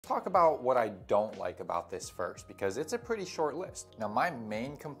talk about what I don't like about this first, because it's a pretty short list. Now, my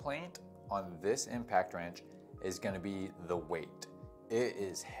main complaint on this impact wrench is going to be the weight. It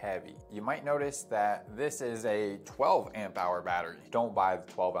is heavy. You might notice that this is a 12 amp hour battery. Don't buy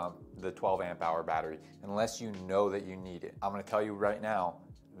the 12 amp hour battery unless you know that you need it. I'm going to tell you right now,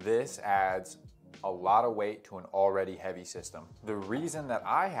 this adds a lot of weight to an already heavy system. The reason that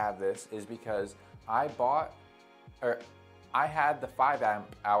I have this is because I had the 5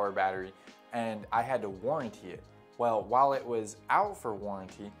 amp hour battery and I had to warranty it. Well, while it was out for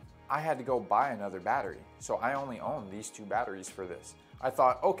warranty, I had to go buy another battery. So I only own these 2 batteries for this. I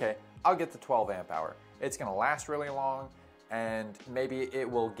thought, okay, I'll get the 12 amp hour. It's gonna last really long and maybe it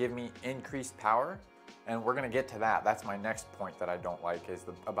will give me increased power. And we're gonna get to that. That's my next point that I don't like, is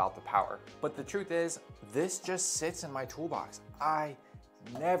about the power. But the truth is, this just sits in my toolbox. I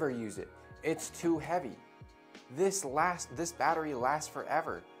never use it. It's too heavy. This battery lasts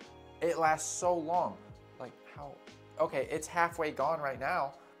forever. It lasts so long. Like how, okay, it's halfway gone right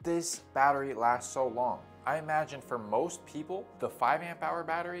now. This battery lasts so long. I imagine for most people, the 5 amp hour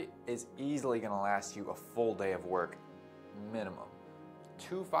battery is easily gonna last you a full day of work, minimum.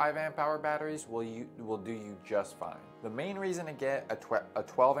 2 5 amp hour batteries will do you just fine. The main reason to get a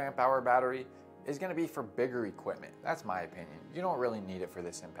 12 amp hour battery is gonna be for bigger equipment. That's my opinion. You don't really need it for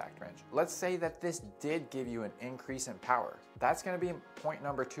this impact wrench. Let's say that this did give you an increase in power. That's gonna be point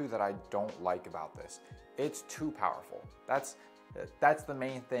number 2 that I don't like about this. It's too powerful. That's the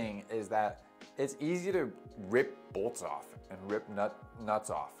main thing, is that it's easy to rip bolts off and rip nuts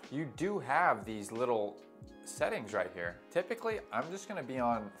off. You do have these little settings right here. Typically, I'm just gonna be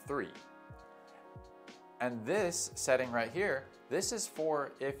on 3. And this setting right here, this is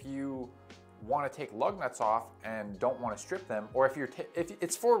for if you want to take lug nuts off and don't want to strip them, or if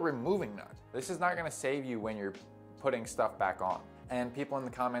it's for removing nuts. This is not going to save you when you're putting stuff back on. And people in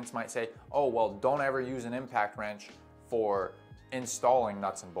the comments might say, oh, well, don't ever use an impact wrench for installing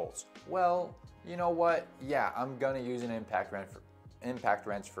nuts and bolts. Well, you know what? Yeah, I'm going to use an impact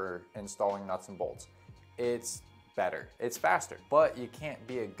wrench for installing nuts and bolts. It's better, it's faster, but you can't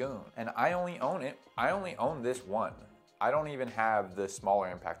be a goon. And I only own it. I only own this one. I don't even have the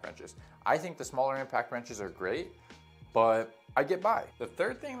smaller impact wrenches. I think the smaller impact wrenches are great, but I get by. The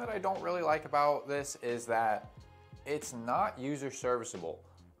third thing that I don't really like about this is that it's not user serviceable.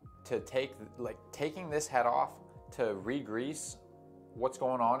 To taking this head off to re-grease what's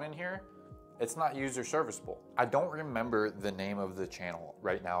going on in here, it's not user serviceable. I don't remember the name of the channel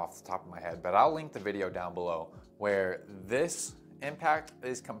right now off the top of my head, but I'll link the video down below where this impact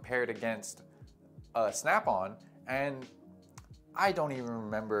is compared against a Snap-on, and I don't even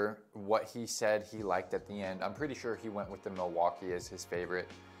remember what he said he liked at the end. I'm pretty sure he went with the Milwaukee as his favorite.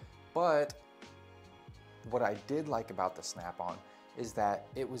 But what I did like about the Snap-on is that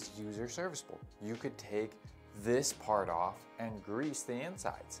it was user serviceable. You could take this part off and grease the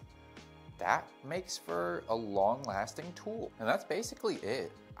insides. That makes for a long-lasting tool. And that's basically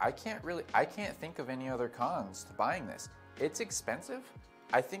it. I can't think of any other cons to buying this. It's expensive.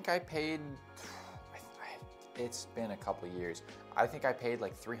 I think I paid, it's been a couple of years. I think I paid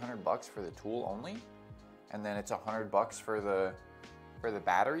like 300 bucks for the tool only, and then it's 100 bucks for the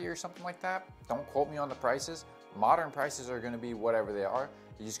battery or something like that. Don't quote me on the prices. Modern prices are gonna be whatever they are.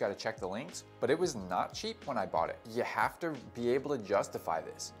 You just gotta check the links. But it was not cheap when I bought it. You have to be able to justify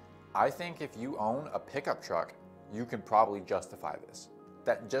this. I think if you own a pickup truck, you can probably justify this.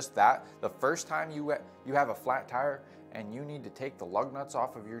 The first time you have a flat tire and you need to take the lug nuts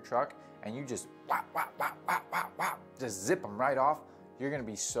off of your truck and you just just zip them right off, you're gonna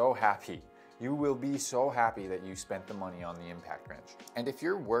be so happy. You will be so happy that you spent the money on the impact wrench. And if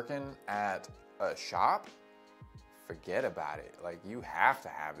you're working at a shop, forget about it. Like, you have to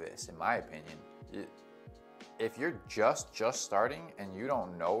have this, in my opinion. If you're just starting and you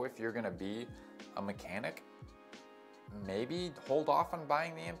don't know if you're gonna be a mechanic, maybe hold off on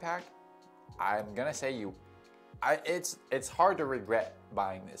buying the impact. I'm gonna say it's hard to regret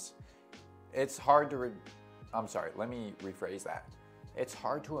buying this. It's hard to, I'm sorry, let me rephrase that. It's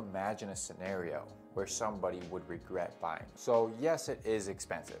hard to imagine a scenario where somebody would regret buying. So yes, it is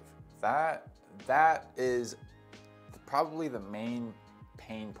expensive. That is probably the main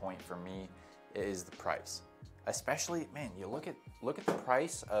pain point for me, is the price. Especially, man, you look at the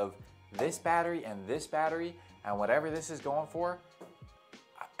price of this battery and whatever this is going for,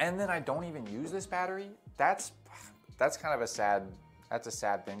 and then I don't even use this battery. That's kind of a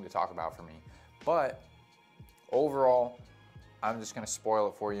sad thing to talk about for me. But overall, I'm just gonna spoil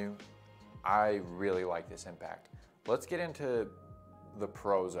it for you. I really like this impact. Let's get into the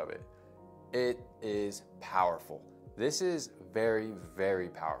pros of it. It is powerful. This is very, very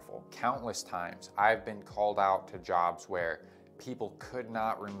powerful. Countless times I've been called out to jobs where people could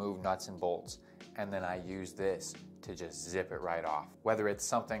not remove nuts and bolts, and then I use this to just zip it right off. Whether it's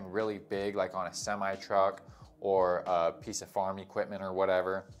something really big like on a semi truck or a piece of farm equipment or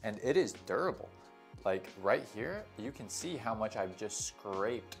whatever, and it is durable. Like right here, you can see how much I've just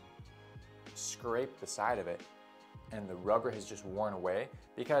scraped the side of it, and the rubber has just worn away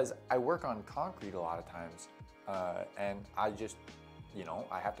because I work on concrete a lot of times, and I just,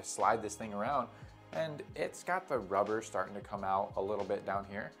 I have to slide this thing around, and it's got the rubber starting to come out a little bit down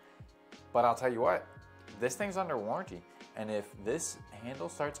here. But I'll tell you what, this thing's under warranty, and if this handle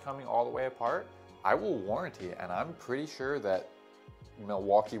starts coming all the way apart, I will warranty it, and I'm pretty sure that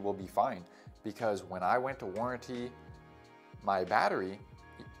Milwaukee will be fine, because when I went to warranty my battery,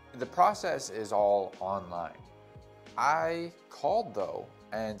 the process is all online. I called though,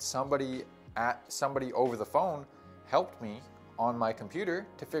 and somebody over the phone helped me on my computer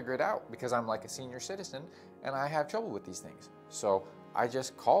to figure it out, because I'm like a senior citizen and I have trouble with these things. So I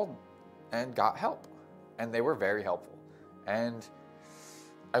just called and got help, and they were very helpful. And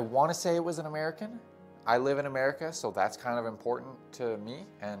I want to say it was an American. I live in America, so that's kind of important to me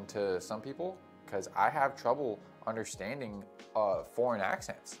and to some people, because I have trouble understanding foreign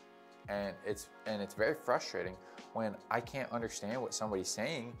accents, and it's very frustrating when I can't understand what somebody's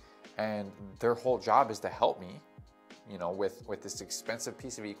saying, and their whole job is to help me, with this expensive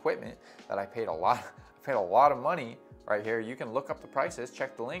piece of equipment that I paid a lot of money. Right here, you can look up the prices,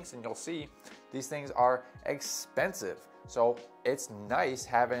 check the links, and you'll see these things are expensive. So it's nice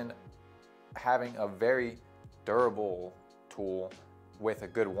having a very durable tool with a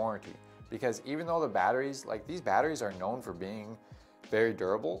good warranty, because even though the batteries, like these batteries are known for being very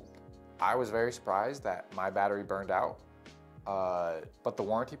durable, I was very surprised that my battery burned out. But the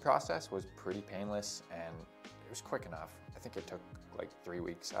warranty process was pretty painless, and it was quick enough. I think it took like 3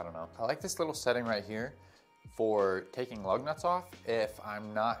 weeks, I don't know. I like this little setting right here for taking lug nuts off if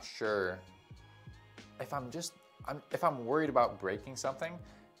I'm not sure, if I'm worried about breaking something.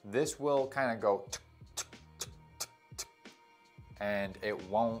 This will kind of go and it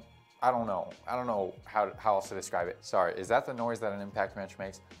won't, I don't know how else to describe it. Sorry, is that the noise that an impact wrench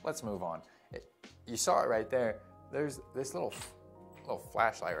makes? Let's move on. You saw it right there. There's this little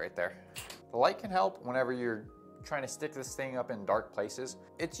flashlight right there. The light can help whenever you're trying to stick this thing up in dark places.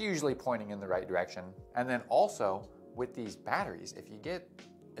 It's usually pointing in the right direction. And then also with these batteries, if you get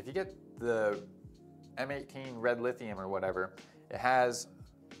the M18 red lithium or whatever, it has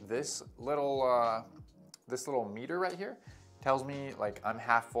this little meter right here. Tells me like I'm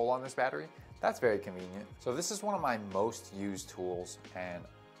half full on this battery. That's very convenient. So this is one of my most used tools, and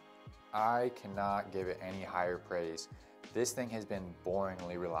I cannot give it any higher praise. This thing has been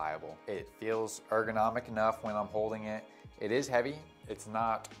boringly reliable. It feels ergonomic enough when I'm holding it. It is heavy. It's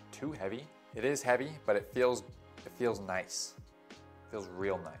not too heavy. It is heavy, but it feels nice. It feels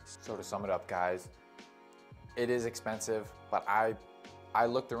real nice. So to sum it up, guys, it is expensive, but I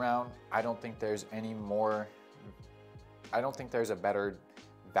looked around. I don't think there's a better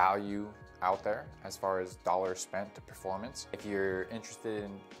value out there as far as dollars spent to performance. If you're interested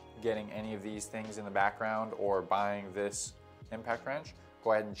in getting any of these things in the background or buying this impact wrench,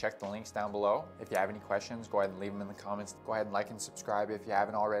 go ahead and check the links down below. If you have any questions, go ahead and leave them in the comments. Go ahead and like and subscribe if you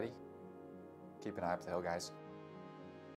haven't already. Keep an eye up the hill, guys.